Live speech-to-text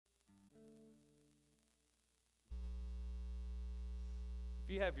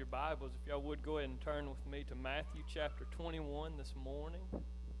If you have your Bibles, if y'all would go ahead and turn with me to Matthew chapter 21 this morning.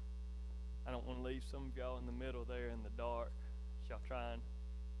 I don't want to leave some of y'all in the middle there in the dark. Y'all try and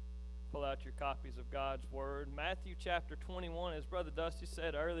pull out your copies of God's Word. Matthew chapter 21, as Brother Dusty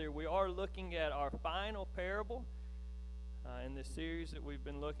said earlier, we are looking at our final parable in this series that we've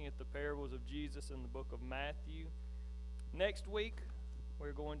been looking at the parables of Jesus in the book of Matthew. Next week,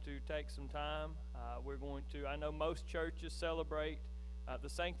 we're going to take some time. I know most churches celebrate the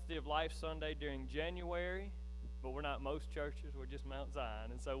Sanctity of Life Sunday during January, but we're not most churches, we're just Mount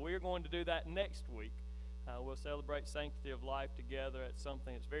Zion. And so we're going to do that next week. We'll celebrate Sanctity of Life together. It's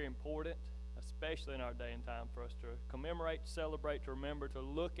something that's very important, especially in our day and time, for us to commemorate, to celebrate, to remember, to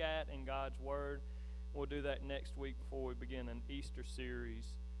look at in God's Word. We'll do that next week before we begin an Easter series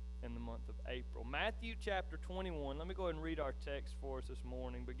in the month of April. Matthew chapter 21. Let me go ahead and read our text for us this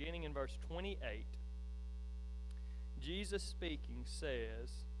morning, beginning in verse 28. Jesus speaking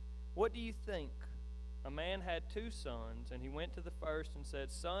says, "What do you think? A man had 2 sons, and he went to the first and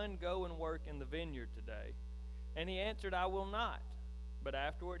said, 'Son, go and work in the vineyard today.' And he answered, 'I will not.' But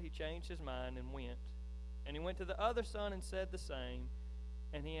afterward he changed his mind and went. And he went to the other son and said the same.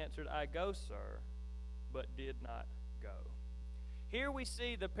 And he answered, 'I go, sir,' but did not go." Here we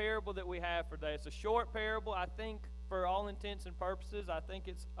see the parable that we have for today. It's a short parable. I think for all intents and purposes, I think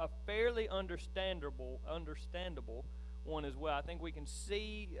it's a fairly understandable one as well. I think we can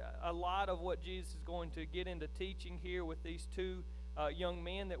see a lot of what Jesus is going to get into teaching here with these 2 young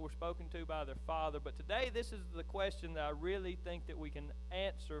men that were spoken to by their father. But today, this is the question that I really think that we can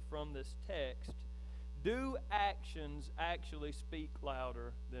answer from this text. Do actions actually speak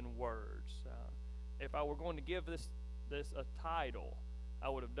louder than words? If I were going to give this a title, I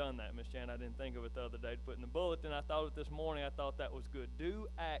would have done that, Miss Jan. I didn't think of it the other day to put in the bulletin. I thought of it this morning. I thought that was good. Do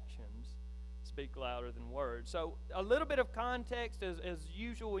actions speak louder than words? So a little bit of context, as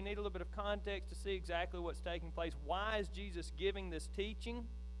usual, we need a little bit of context to see exactly what's taking place. Why is Jesus giving this teaching?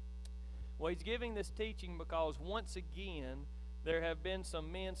 Well, he's giving this teaching because once again, there have been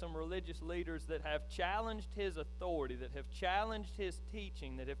some men, some religious leaders that have challenged his authority, that have challenged his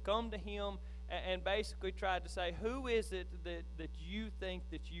teaching, that have come to him and basically tried to say, who is it that you think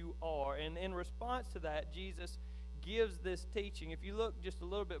that you are? And in response to that, Jesus gives this teaching. If you look just a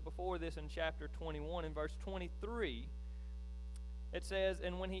little bit before this in chapter 21, in verse 23, it says,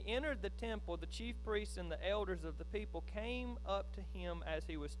 "And when he entered the temple, the chief priests and the elders of the people came up to him as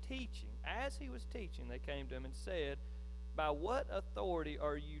he was teaching. As he was teaching, they came to him and said, 'By what authority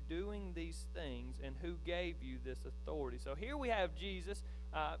are you doing these things, and who gave you this authority?'" So here we have Jesus.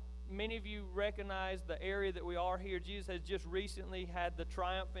 Many of you recognize the area that we are here. Jesus has just recently had the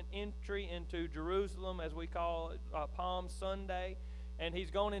triumphant entry into Jerusalem, as we call it, Palm Sunday. And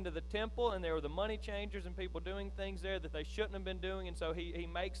he's gone into the temple, and there were the money changers and people doing things there that they shouldn't have been doing. And so he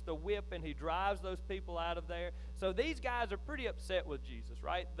makes the whip, and he drives those people out of there. So these guys are pretty upset with Jesus,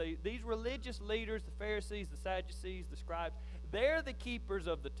 right? These religious leaders, the Pharisees, the Sadducees, the scribes, they're the keepers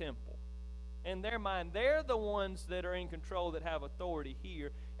of the temple. In their mind, they're the ones that are in control, that have authority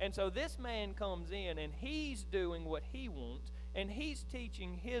here. And so this man comes in, and he's doing what he wants, and he's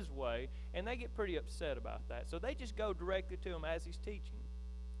teaching his way, and they get pretty upset about that. So they just go directly to him as he's teaching.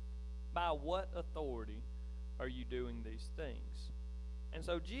 "By what authority are you doing these things?" And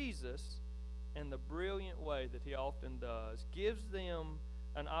so Jesus, in the brilliant way that he often does, gives them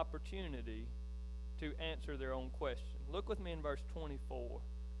an opportunity to answer their own question. Look with me in verse 24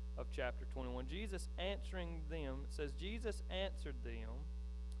 of chapter 21. Jesus answering them, it says, Jesus answered them,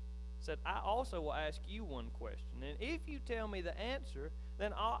 said, "I also will ask you one question, and if you tell me the answer,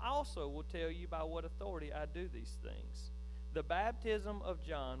 then I also will tell you by what authority I do these things. The baptism of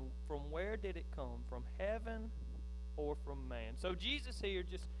John, from where did it come? From heaven or from man?" So Jesus here,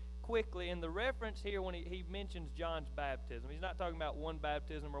 just quickly, in the reference here when he mentions John's baptism, he's not talking about one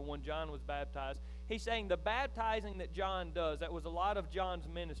baptism or when John was baptized. He's saying the baptizing that John does, that was a lot of John's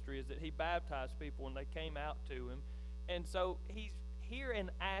ministry, is that he baptized people when they came out to him. And so he's here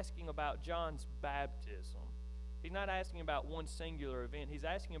in asking about John's baptism. He's not asking about one singular event. He's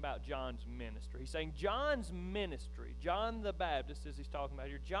asking about John's ministry. He's saying John's ministry, John the Baptist, as he's talking about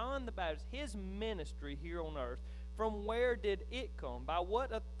here, John the Baptist, his ministry here on earth, from where did it come? By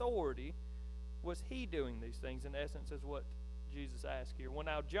what authority was he doing these things? In essence, is what Jesus asked here. Well,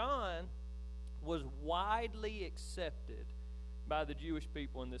 now, John was widely accepted by the Jewish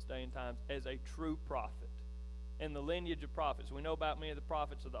people in this day and time as a true prophet in the lineage of prophets. We know about many of the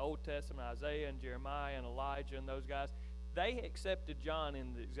prophets of the Old Testament, Isaiah and Jeremiah and Elijah and those guys. they accepted John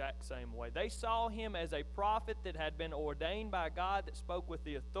in the exact same way. They saw him as a prophet that had been ordained by God, that spoke with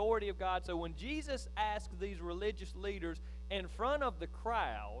the authority of God. So when Jesus asked these religious leaders in front of the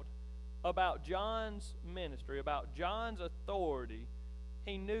crowd about John's ministry, about John's authority,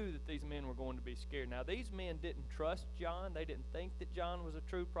 he knew that these men were going to be scared. Now, these men didn't trust John. They didn't think that John was a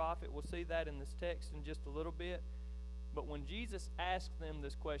true prophet. We'll see that in this text in just a little bit. But when Jesus asked them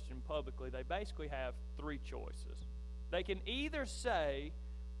this question publicly, they basically have three choices. They can either say,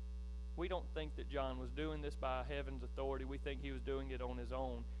 we don't think that John was doing this by heaven's authority. We think he was doing it on his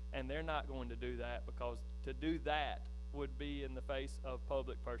own. And they're not going to do that, because to do that would be in the face of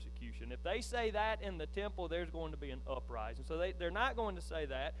public persecution. If they say that in the temple, there's going to be an uprising. So they're not going to say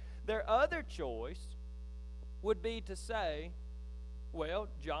that. Their other choice would be to say, well,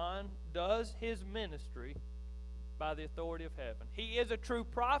 John does his ministry by the authority of heaven. He is a true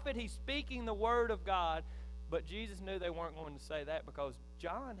prophet. He's speaking the word of God. But Jesus knew they weren't going to say that, because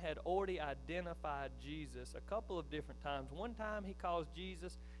John had already identified Jesus a couple of different times. One time he calls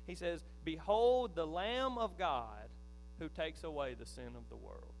Jesus, he says, "Behold the Lamb of God who takes away the sin of the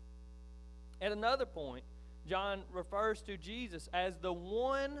world." At another point, John refers to Jesus as the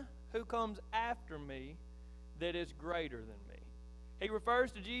one who comes after me that is greater than me. He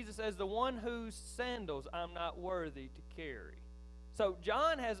refers to Jesus as the one whose sandals I'm not worthy to carry. So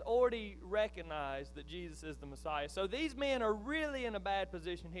John has already recognized that Jesus is the Messiah. So these men are really in a bad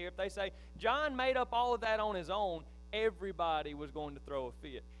position here. If they say John made up all of that on his own, everybody was going to throw a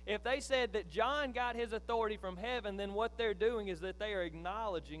fit. If they said that John got his authority from heaven, then what they're doing is that they are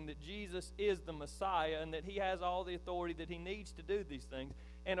acknowledging that Jesus is the Messiah and that he has all the authority that he needs to do these things.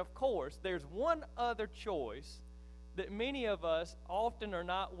 And of course, there's one other choice that many of us often are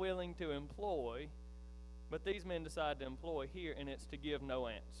not willing to employ, but these men decide to employ here, and it's to give no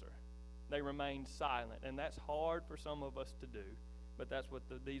answer. They remain silent, and that's hard for some of us to do, but that's what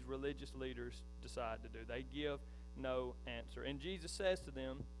these religious leaders decide to do. They give no answer. And Jesus says to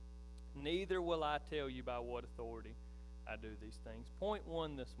them, "Neither will I tell you by what authority I do these things." Point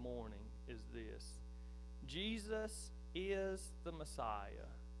one this morning is this: Jesus is the Messiah,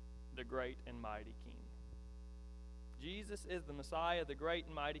 the great and mighty King. Jesus is the Messiah, the great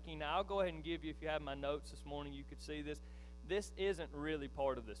and mighty King. Now, I'll go ahead and give you, if you have my notes this morning, you could see this. This isn't really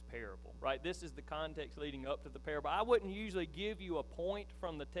part of this parable, right? This is the context leading up to the parable. I wouldn't usually give you a point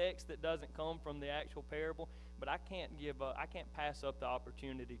from the text that doesn't come from the actual parable, but I can't pass up the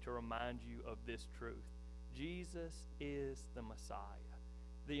opportunity to remind you of this truth. Jesus is the Messiah,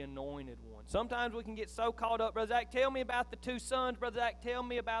 the anointed one. Sometimes we can get so caught up. Brother Zach, tell me about the two sons. Brother Zach, tell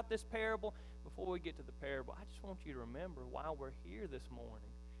me about this parable. Before we get to the parable, I just want you to remember why we're here this morning.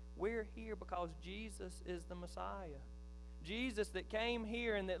 We're here because Jesus is the Messiah. Jesus that came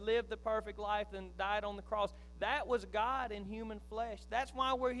here and that lived the perfect life and died on the cross, that was God in human flesh. That's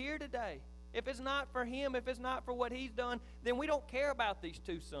why we're here today. If it's not for him, if it's not for what he's done, then we don't care about these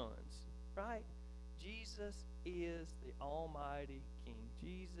two sons, right? Jesus is the Almighty King.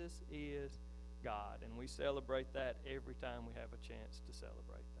 Jesus is God, and we celebrate that every time we have a chance to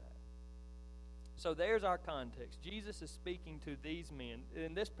celebrate that. So there's our context. Jesus is speaking to these men.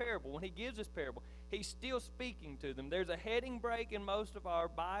 In this parable, when he gives this parable, he's still speaking to them. There's a heading break in most of our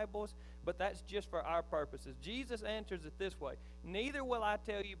Bibles, but that's just for our purposes. Jesus answers it this way: "Neither will I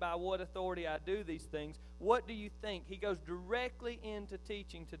tell you by what authority I do these things. What do you think?" He goes directly into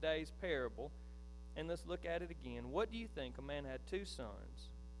teaching today's parable. And let's look at it again. What do you think? A man had two sons.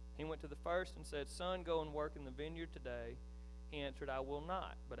 He went to the first and said, "Son, go and work in the vineyard today." He answered, "I will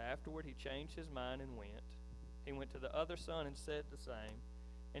not." But afterward he changed his mind and went. He went to the other son and said the same.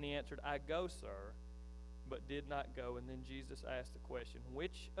 And he answered, "I go, sir," but did not go. And then Jesus asked the question,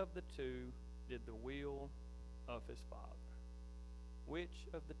 which of the two did the will of his father? Which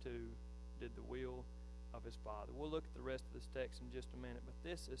of the two did the will of his father? We'll look at the rest of this text in just a minute, but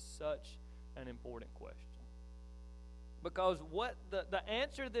this is such an important question. Because what the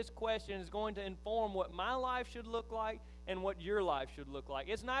answer to this question is going to inform what my life should look like and what your life should look like.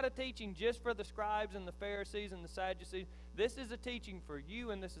 It's not a teaching just for the scribes and the Pharisees and the Sadducees. This is a teaching for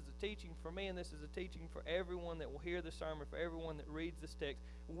you, and this is a teaching for me, and this is a teaching for everyone that will hear the sermon, for everyone that reads this text.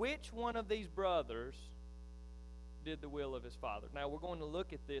 Which one of these brothers did the will of his father? Now, we're going to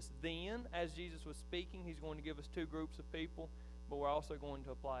look at this then. As Jesus was speaking, he's going to give us two groups of people, but we're also going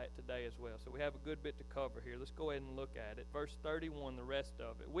to apply it today as well. So we have a good bit to cover here. Let's go ahead and look at it. Verse 31, the rest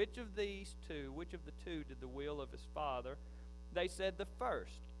of it. Which of the two did the will of his father? They said, "The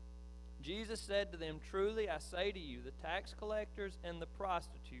first." Jesus said to them, "Truly I say to you, the tax collectors and the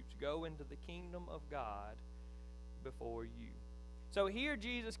prostitutes go into the kingdom of God before you." So here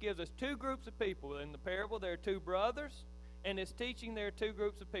Jesus gives us two groups of people. In the parable, there are two brothers. And it's teaching there are two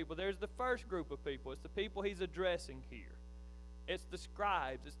groups of people. There's the first group of people. It's the people he's addressing here. It's the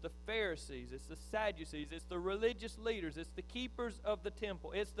scribes, it's the Pharisees, it's the Sadducees, it's the religious leaders, it's the keepers of the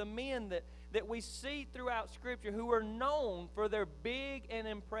temple. It's the men that we see throughout Scripture who are known for their big and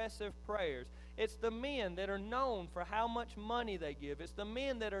impressive prayers. It's the men that are known for how much money they give. It's the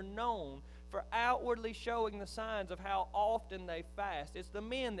men that are known for outwardly showing the signs of how often they fast. It's the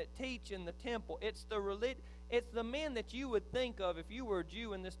men that teach in the temple. It's the men that you would think of if you were a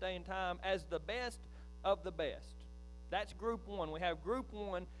Jew in this day and time as the best of the best. That's group one. We have group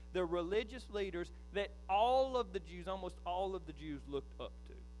one, the religious leaders that all of the Jews, almost all of the Jews, looked up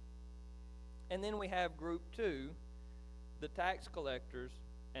to. And then we have group two, the tax collectors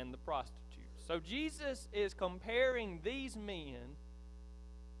and the prostitutes. So Jesus is comparing these men,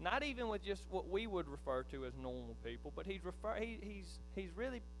 not even with just what we would refer to as normal people, but he's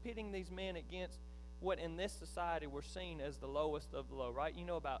really pitting these men against what in this society we're seen as the lowest of the low, right? You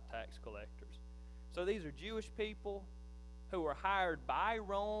know about tax collectors. So these are Jewish people who were hired by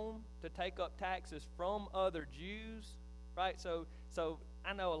Rome to take up taxes from other Jews, right? So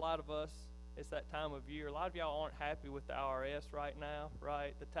I know a lot of us, it's that time of year. A lot of y'all aren't happy with the IRS right now,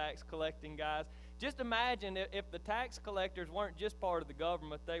 right? The tax collecting guys. Just imagine if the tax collectors weren't just part of the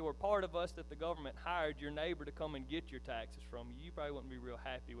government, they were part of us that the government hired your neighbor to come and get your taxes from you. You probably wouldn't be real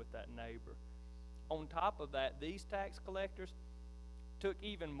happy with that neighbor. On top of that, these tax collectors took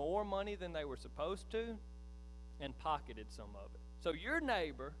even more money than they were supposed to and pocketed some of it. So your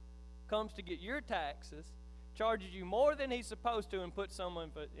neighbor comes to get your taxes, charges you more than he's supposed to, and puts some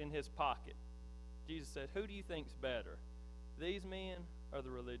of it in his pocket. Jesus said, who do you think's better, these men or the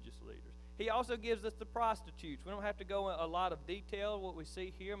religious leaders? He also gives us the prostitutes. We don't have to go in a lot of detail what we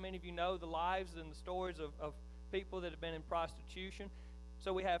see here. Many of you know the lives and the stories of people that have been in prostitution.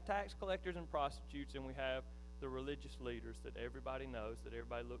 So we have tax collectors and prostitutes, and we have the religious leaders that everybody knows, that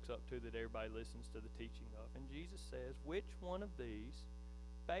everybody looks up to, that everybody listens to the teaching of. And Jesus says, which one of these,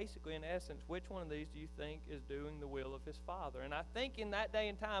 basically in essence, which one of these do you think is doing the will of his Father? And I think in that day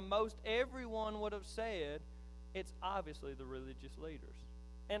and time, most everyone would have said, it's obviously the religious leaders.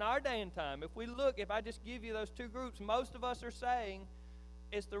 In our day and time, if I just give you those two groups, most of us are saying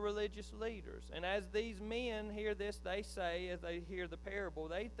it's the religious leaders. And as these men hear this, they say, as they hear the parable,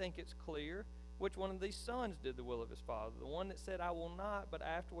 they think it's clear which one of these sons did the will of his father. The one that said, I will not, but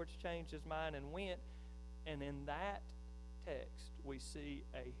afterwards changed his mind and went. And in that text, we see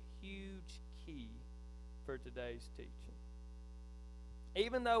a huge key for today's teaching.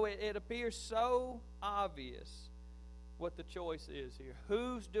 Even though it appears so obvious what the choice is here.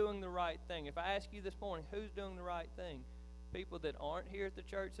 Who's doing the right thing? If I ask you this morning, who's doing the right thing? People that aren't here at the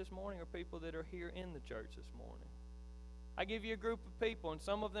church this morning or people that are here in the church this morning? I give you a group of people, and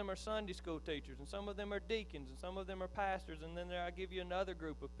some of them are Sunday school teachers, and some of them are deacons, and some of them are pastors, and then I give you another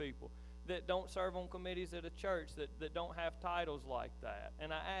group of people that don't serve on committees at a church, that don't have titles like that.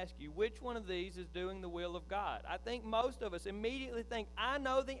 And I ask you, which one of these is doing the will of God? I think most of us immediately think, I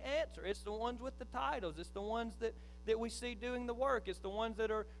know the answer. It's the ones with the titles. It's the ones that we see doing the work. It's the ones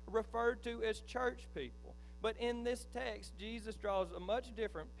that are referred to as church people. But in this text, Jesus draws a much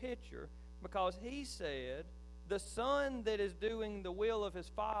different picture because he said, the son that is doing the will of his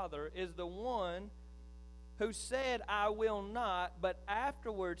Father is the one who said, I will not, but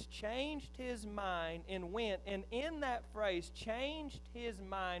afterwards changed his mind and went. And in that phrase, changed his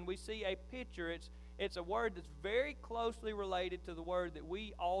mind, we see a picture. It's a word that's very closely related to the word that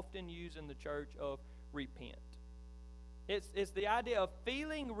we often use in the church of repent. It's the idea of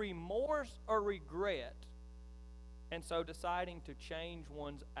feeling remorse or regret, and so deciding to change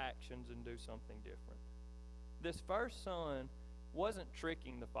one's actions and do something different. This first son wasn't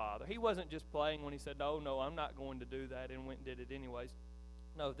tricking the father. He wasn't just playing when he said, oh, no, I'm not going to do that, and went and did it anyways.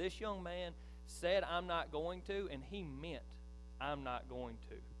 No, this young man said, I'm not going to, and he meant, I'm not going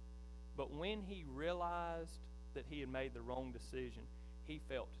to. But when he realized that he had made the wrong decision, he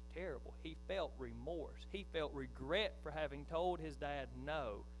felt terrible. He felt remorse. He felt regret for having told his dad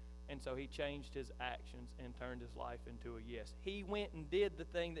no. And so he changed his actions and turned his life into a yes. He went and did the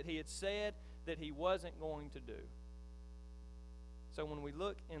thing that he had said that he wasn't going to do. So when we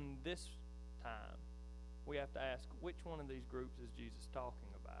look in this time, we have to ask, which one of these groups is Jesus talking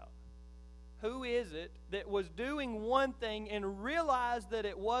about? Who is it that was doing one thing and realized that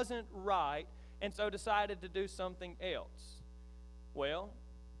it wasn't right and so decided to do something else? Well,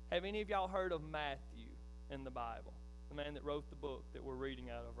 have any of y'all heard of Matthew in the Bible? The man that wrote the book that we're reading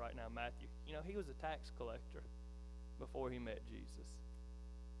out of right now, Matthew. You know, he was a tax collector before he met Jesus.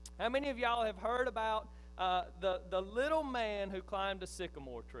 How many of y'all have heard about the little man who climbed a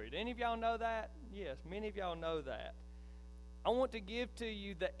sycamore tree? Do any of y'all know that? Yes, many of y'all know that. I want to give to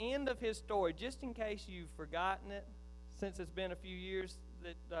you the end of his story, just in case you've forgotten it, since it's been a few years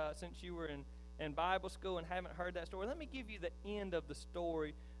since you were in Bible school and haven't heard that story. Let me give you the end of the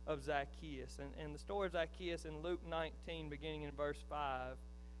story of Zacchaeus. And the story of Zacchaeus in Luke 19, beginning in verse 5,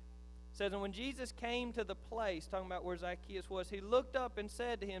 says, "And when Jesus came to the place," talking about where Zacchaeus was, "he looked up and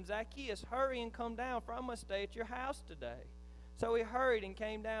said to him, 'Zacchaeus, hurry and come down, for I must stay at your house today.' So he hurried and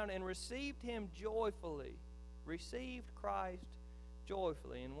came down and received him joyfully." Received Christ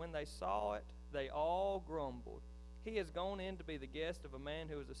joyfully. "And when they saw it, they all grumbled. 'He has gone in to be the guest of a man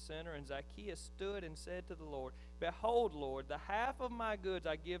who is a sinner.' And Zacchaeus stood and said to the Lord, 'Behold, Lord, the half of my goods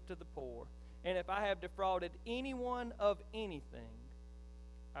I give to the poor. And if I have defrauded anyone of anything,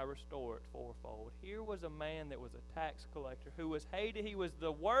 I restore it fourfold.'" Here was a man that was a tax collector who was hated. He was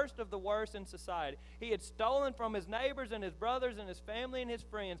the worst of the worst in society. He had stolen from his neighbors and his brothers and his family and his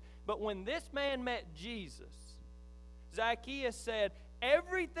friends. But when this man met Jesus, Zacchaeus said,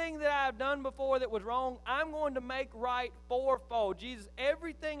 "Everything that I've done before that was wrong, I'm going to make right fourfold. Jesus,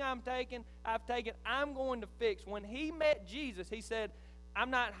 everything I've taken, I'm going to fix." When he met Jesus, he said, "I'm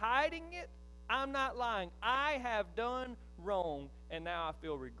not hiding it. I'm not lying. I have done wrong, and now I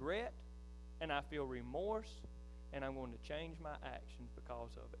feel regret, and I feel remorse, and I'm going to change my actions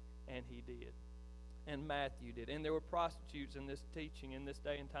because of it." And he did. And Matthew did. And there were prostitutes in this teaching, in this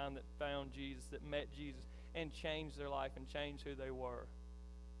day and time, that found Jesus, that met Jesus, and changed their life and changed who they were.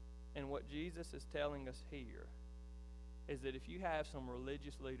 And what Jesus is telling us here is that if you have some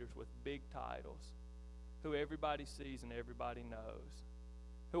religious leaders with big titles, who everybody sees and everybody knows,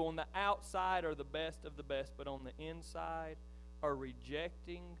 who on the outside are the best of the best, but on the inside are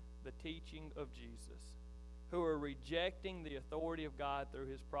rejecting the teaching of Jesus, who are rejecting the authority of God through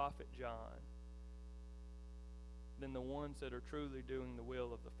his prophet John, then the ones that are truly doing the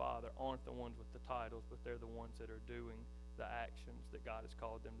will of the Father aren't the ones with the titles, but they're the ones that are doing the actions that God has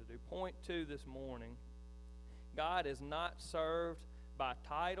called them to do. Point 2 this morning: God is not served by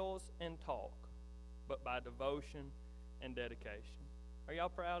titles and talk, but by devotion and dedication. Are y'all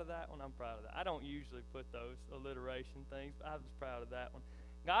proud of that one? I'm proud of that. I don't usually put those alliteration things, but I was proud of that one.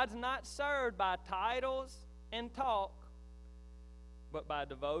 God's not served by titles and talk, but by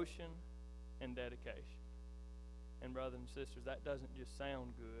devotion and dedication. And brothers and sisters, that doesn't just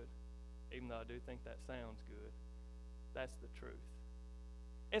sound good, even though I do think that sounds good. That's the truth.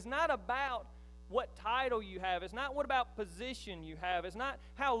 It's not about what title you have. It's not what about position you have. It's not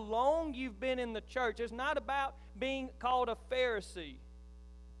how long you've been in the church. It's not about being called a Pharisee.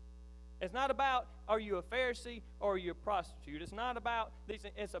 It's not about, are you a Pharisee or are you a prostitute? It's not about these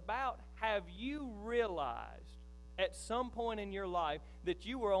things. It's about, have you realized at some point in your life that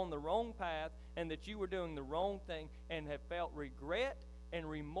you were on the wrong path and that you were doing the wrong thing and have felt regret and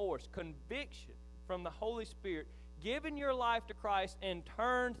remorse, conviction from the Holy Spirit, given your life to Christ and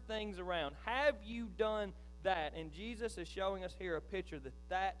turned things around? Have you done that? And Jesus is showing us here a picture that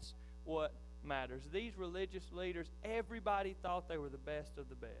that's what matters. These religious leaders, everybody thought they were the best of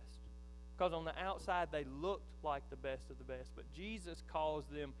the best, because on the outside they looked like the best of the best. But Jesus calls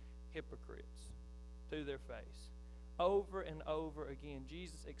them hypocrites to their face. Over and over again,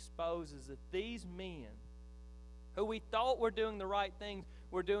 Jesus exposes that these men, who we thought were doing the right things,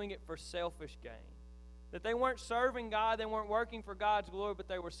 were doing it for selfish gain. That they weren't serving God, they weren't working for God's glory, but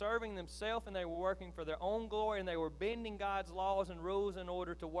they were serving themselves, and they were working for their own glory, and they were bending God's laws and rules in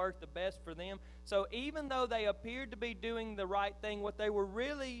order to work the best for them. So even though they appeared to be doing the right thing, what they were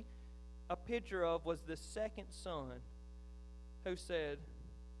really a picture of was the second son who said,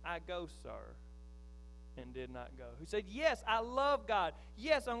 "I go, sir," and did not go. Who said, "Yes, I love God.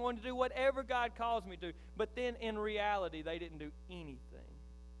 Yes, I'm going to do whatever God calls me to." But then in reality, they didn't do anything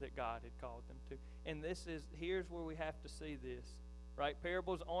that God had called them to. And here's where we have to see this, right?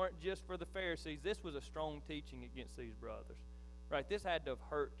 Parables aren't just for the Pharisees. This was a strong teaching against these brothers, right? This had to have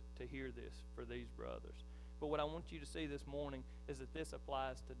hurt to hear this for these brothers. But what I want you to see this morning is that this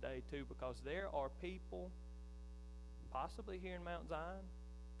applies today too, because there are people, possibly here in Mount Zion,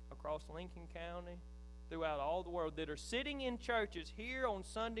 across Lincoln County, throughout all the world, that are sitting in churches here on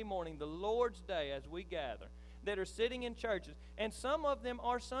Sunday morning, the Lord's Day, as we gather, that are sitting in churches. And some of them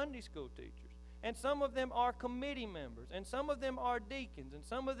are Sunday school teachers. And some of them are committee members. And some of them are deacons. And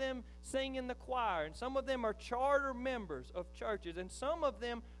some of them sing in the choir. And some of them are charter members of churches. And some of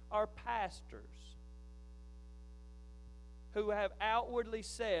them are pastors who have outwardly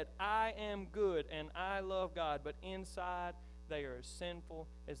said, "I am good and I love God," but inside they are as sinful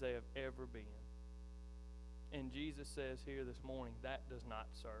as they have ever been. And Jesus says here this morning, that does not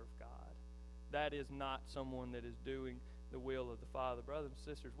serve God. That is not someone that is doing the will of the Father. Brothers and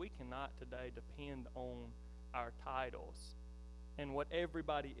sisters, we cannot today depend on our titles and what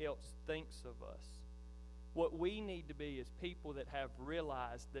everybody else thinks of us. What we need to be is people that have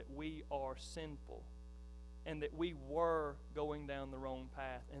realized that we are sinful and that we were going down the wrong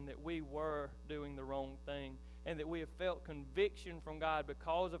path and that we were doing the wrong thing and that we have felt conviction from God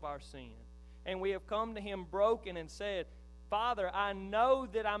because of our sin. And we have come to Him broken and said, Father, I know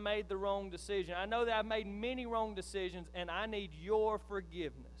that I made the wrong decision. I know that I've made many wrong decisions, and I need your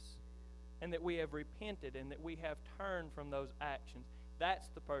forgiveness. And that we have repented and that we have turned from those actions. That's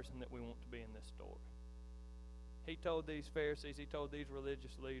the person that we want to be in this story. He told these Pharisees, he told these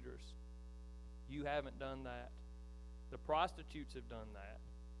religious leaders, you haven't done that. The prostitutes have done that.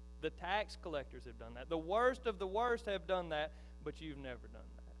 The tax collectors have done that. The worst of the worst have done that, but you've never done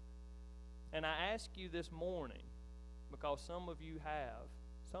that. And I ask you this morning, because some of you have,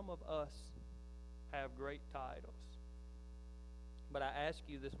 some of us have great titles. But I ask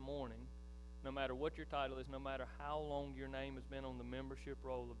you this morning, no matter what your title is, no matter how long your name has been on the membership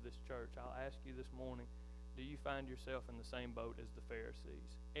roll of this church, I'll ask you this morning, do you find yourself in the same boat as the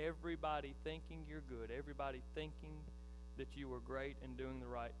Pharisees? Everybody thinking you're good, everybody thinking that you are great and doing the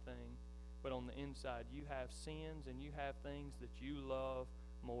right thing, but on the inside you have sins and you have things that you love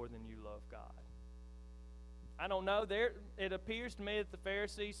more than you love God. I don't know. It appears to me that the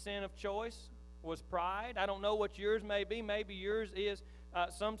Pharisees' sin of choice was pride. I don't know what yours may be. Maybe yours is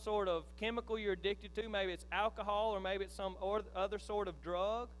some sort of chemical you're addicted to. Maybe it's alcohol, or maybe it's some other sort of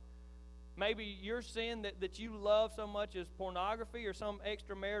drug. Maybe your sin that you love so much is pornography or some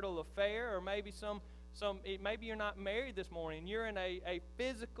extramarital affair, or maybe maybe you're not married this morning. You're in a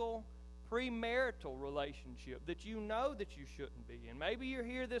physical premarital relationship that you know that you shouldn't be in. Maybe you're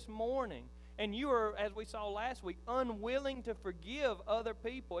here this morning and you are, as we saw last week, unwilling to forgive other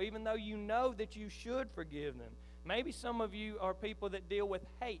people, even though you know that you should forgive them. Maybe some of you are people that deal with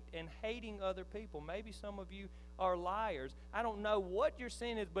hate and hating other people. Maybe some of you are liars. I don't know what your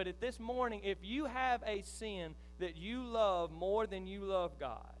sin is, but at this morning, if you have a sin that you love more than you love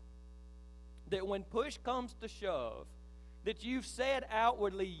God, that when push comes to shove, that you've said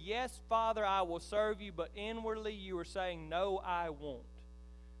outwardly, yes, Father, I will serve you, but inwardly you are saying, no, I won't.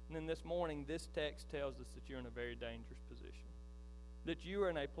 And then this morning, this text tells us that you're in a very dangerous position, that you are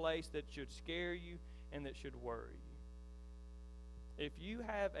in a place that should scare you and that should worry you. If you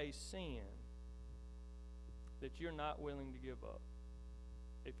have a sin that you're not willing to give up,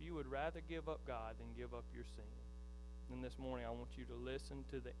 if you would rather give up God than give up your sin, then this morning I want you to listen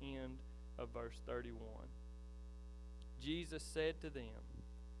to the end of verse 31. Jesus said to them,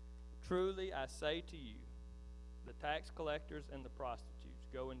 truly I say to you, the tax collectors and the prostitutes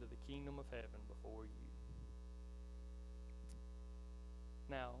go into the kingdom of heaven before you.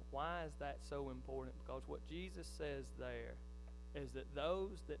 Now, why is that so important? Because what Jesus says there is that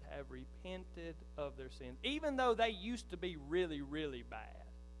those that have repented of their sins, even though they used to be really, really bad,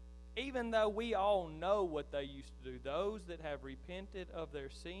 even though we all know what they used to do, those that have repented of their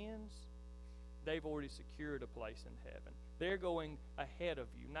sins, they've already secured a place in heaven. They're going ahead of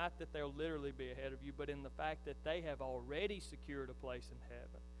you. Not that they'll literally be ahead of you, but in the fact that they have already secured a place in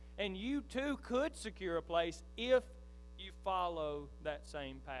heaven. And you too could secure a place if you follow that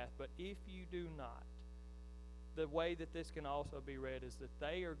same path. But if you do not, the way that this can also be read is that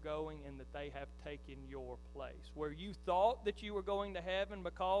they are going and that they have taken your place. Where you thought that you were going to heaven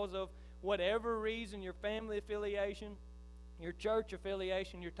because of whatever reason, your family affiliation, your church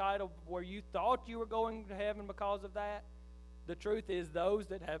affiliation, your title, where you thought you were going to heaven because of that, the truth is those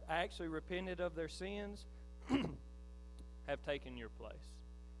that have actually repented of their sins have taken your place.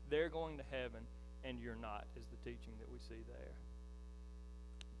 They're going to heaven and you're not, is the teaching that we see there.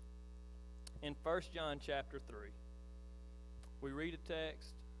 In 1 John chapter 3, we read a text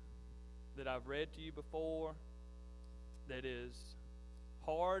that I've read to you before that is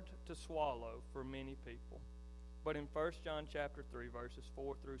hard to swallow for many people. But in 1 John chapter 3, verses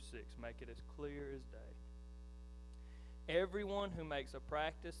 4 through 6, make it as clear as day. Everyone who makes a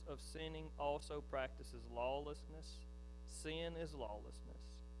practice of sinning also practices lawlessness. Sin is lawlessness.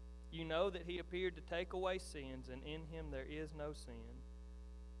 You know that he appeared to take away sins, and in him there is no sin.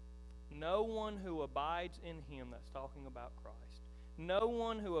 No one who abides in him, that's talking about Christ, no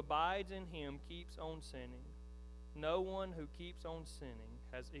one who abides in him keeps on sinning. No one who keeps on sinning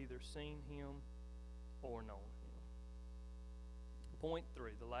has either seen him or known him. Point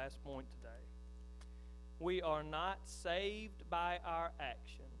 3, the last point today. We are not saved by our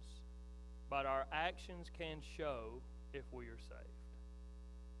actions, but our actions can show if we are saved.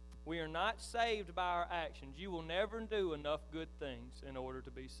 We are not saved by our actions. You will never do enough good things in order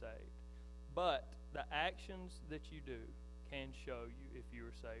to be saved. But the actions that you do can show you if you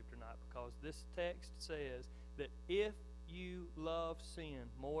are saved or not, because this text says that if you love sin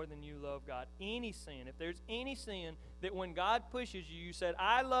more than you love God. Any sin. If there's any sin that when God pushes you, you said,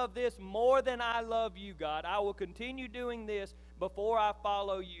 I love this more than I love you, God. I will continue doing this before I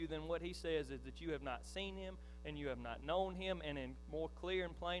follow you. Then what he says is that you have not seen him and you have not known him. And in more clear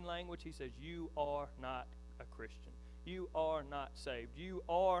and plain language, he says, you are not a Christian. You are not saved. You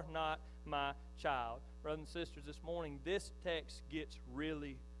are not my child. Brothers and sisters, this morning, this text gets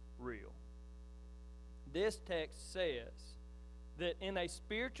really real. This text says that in a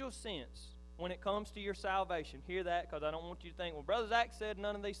spiritual sense, when it comes to your salvation, hear that because I don't want you to think, well, Brother Zach said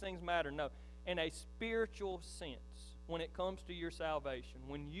none of these things matter. No, in a spiritual sense, when it comes to your salvation,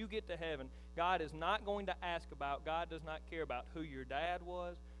 when you get to heaven, God is not going to ask about, God does not care about who your dad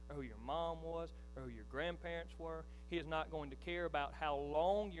was or who your mom was or who your grandparents were. He is not going to care about how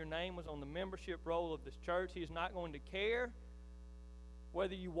long your name was on the membership roll of this church. He is not going to care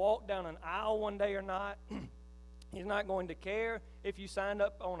whether you walk down an aisle one day or not. He's not going to care if you signed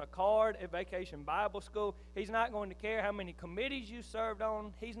up on a card at Vacation Bible School. He's not going to care how many committees you served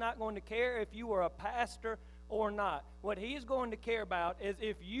on. He's not going to care if you were a pastor or not. What he's going to care about is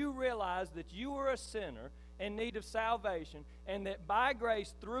if you realize that you were a sinner in need of salvation and that by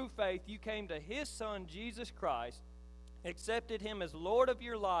grace through faith you came to his Son, Jesus Christ, accepted him as Lord of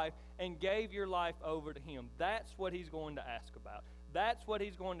your life, and gave your life over to him. That's what he's going to ask about. That's what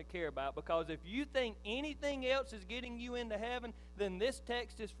he's going to care about, because if you think anything else is getting you into heaven, then this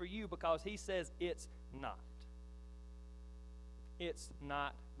text is for you, because he says it's not. It's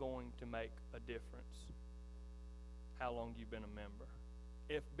not going to make a difference how long you've been a member.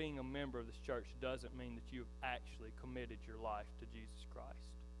 If being a member of this church doesn't mean that you've actually committed your life to Jesus Christ.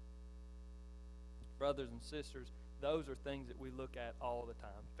 Brothers and sisters, those are things that we look at all the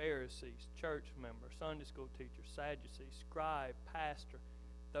time. Pharisees, church member, Sunday school teacher, Sadducee, scribe, pastor.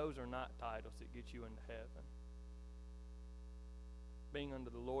 Those are not titles that get you into heaven. Being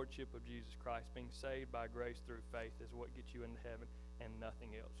under the lordship of Jesus Christ, being saved by grace through faith is what gets you into heaven, and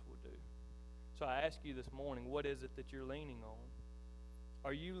nothing else will do. So I ask you this morning, what is it that you're leaning on?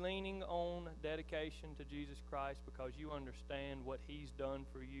 Are you leaning on dedication to Jesus Christ because you understand what he's done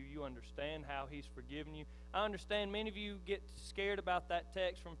for you? You understand how he's forgiven you? I understand many of you get scared about that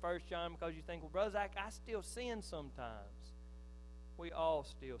text from 1 John because you think, well, Brother Zach, I still sin sometimes. We all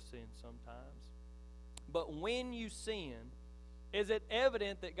still sin sometimes. But when you sin, is it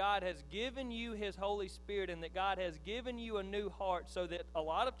evident that God has given you his Holy Spirit and that God has given you a new heart, so that a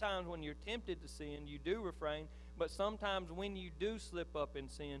lot of times when you're tempted to sin, you do refrain, but sometimes when you do slip up in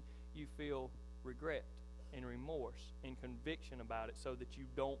sin, you feel regret and remorse and conviction about it, so that you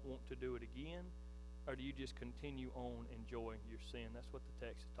don't want to do it again? Or do you just continue on enjoying your sin? That's what the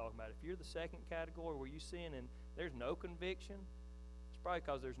text is talking about. If you're the second category where you sin and there's no conviction, it's probably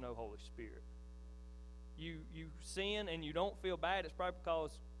because there's no Holy Spirit. You sin and you don't feel bad, it's probably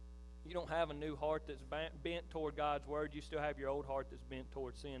because you don't have a new heart that's bent toward God's Word. You still have your old heart that's bent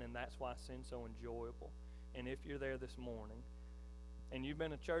toward sin, and that's why sin's so enjoyable. And if you're there this morning and you've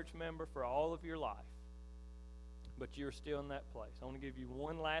been a church member for all of your life, but you're still in that place, I want to give you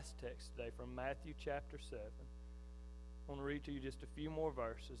one last text today from Matthew chapter 7. I want to read to you just a few more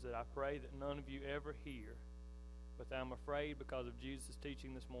verses that I pray that none of you ever hear. But I'm afraid, because of Jesus'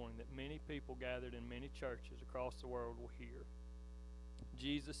 teaching this morning, that many people gathered in many churches across the world will hear.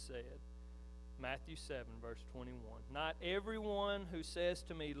 Jesus said, Matthew 7, verse 21, "Not everyone who says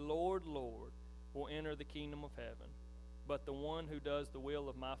to me, 'Lord, Lord,' will enter the kingdom of heaven, but the one who does the will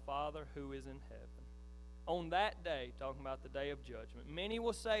of my Father who is in heaven. On that day," talking about the day of judgment, "many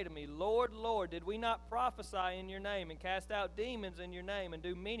will say to me, 'Lord, Lord, did we not prophesy in your name, and cast out demons in your name, and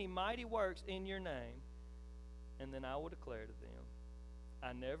do many mighty works in your name?' And then I will declare to them,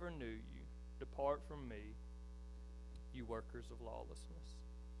 'I never knew you. Depart from me, you workers of lawlessness.'"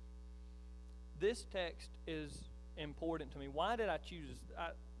 This text is important to me. Why did I choose this?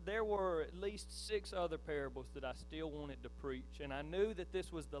 There were at least 6 other parables that I still wanted to preach, and I knew that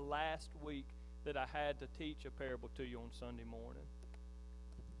this was the last week that I had to teach a parable to you on Sunday morning.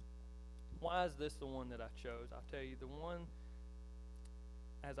 Why is this the one that I chose? I'll tell you, the one,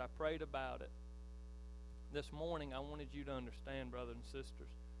 as I prayed about it this morning, I wanted you to understand, brothers and sisters,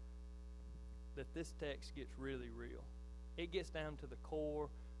 that this text gets really real. It gets down to the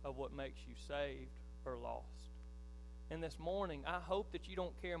core of what makes you saved or lost. And this morning, I hope that you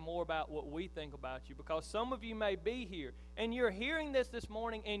don't care more about what we think about you, because some of you may be here and you're hearing this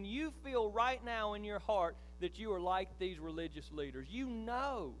morning and you feel right now in your heart that you are like these religious leaders. You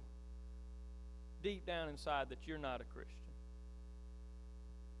know deep down inside that you're not a Christian,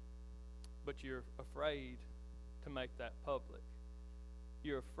 but you're afraid to make that public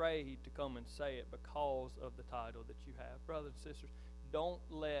You're afraid to come and say it because of the title that you have. Brothers and sisters, don't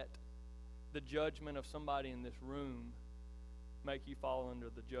let the judgment of somebody in this room make you fall under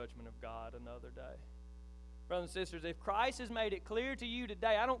the judgment of God another day. Brothers and sisters, if Christ has made it clear to you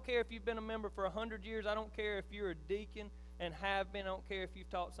today, I don't care if you've been a member for 100 years, I don't care if you're a deacon and have been, I don't care if you've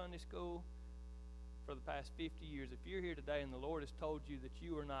taught Sunday school for the past 50 years, if you're here today and the Lord has told you that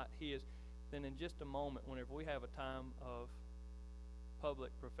you are not His, then in just a moment, whenever we have a time of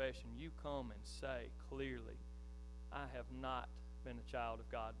public profession, you come and say clearly, I have not been a child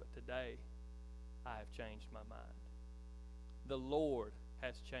of God, but today I have changed my mind. The Lord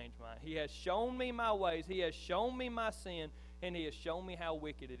has changed my mind. He has shown me my ways. He has shown me my sin, and He has shown me how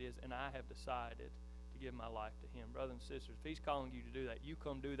wicked it is, and I have decided to give my life to Him. Brothers and sisters, if He's calling you to do that, you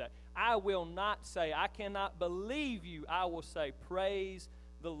come do that. I will not say, I cannot believe you. I will say, praise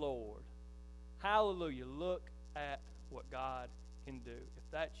the Lord. Hallelujah. Look at what God can do. If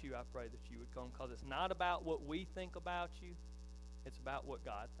that's you, I pray that you would come, because it's not about what we think about you. It's about what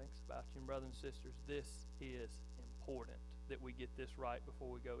God thinks about you. And brothers and sisters, this is important that we get this right before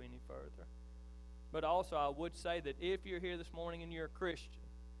we go any further. But also, I would say that if you're here this morning and you're a Christian,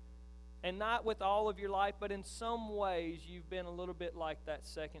 and not with all of your life, but in some ways you've been a little bit like that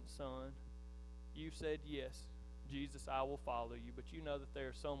second son, you've said, yes, Jesus, I will follow you, but you know that there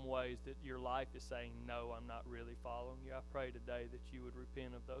are some ways that your life is saying, no, I'm not really following you. I pray today that you would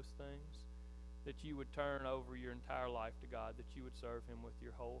repent of those things, that you would turn over your entire life to God, that you would serve Him with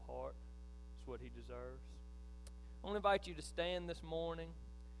your whole heart. It's what He deserves. I want to invite you to stand this morning,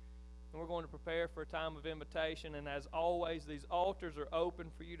 and we're going to prepare for a time of invitation. And as always, these altars are open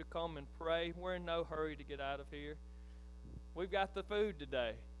for you to come and pray. We're in no hurry to get out of here. We've got the food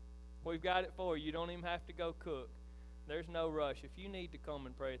today. We've got it for you. You don't even have to go cook. There's no rush. If you need to come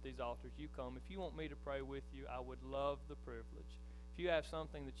and pray at these altars, you come. If you want me to pray with you, I would love the privilege. If you have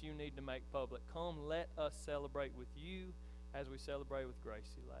something that you need to make public, come, let us celebrate with you as we celebrate with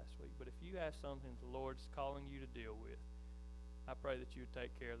Gracie last week. But if you have something the Lord's calling you to deal with, I pray that you would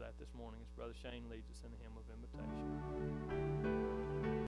take care of that this morning as Brother Shane leads us in a hymn of invitation.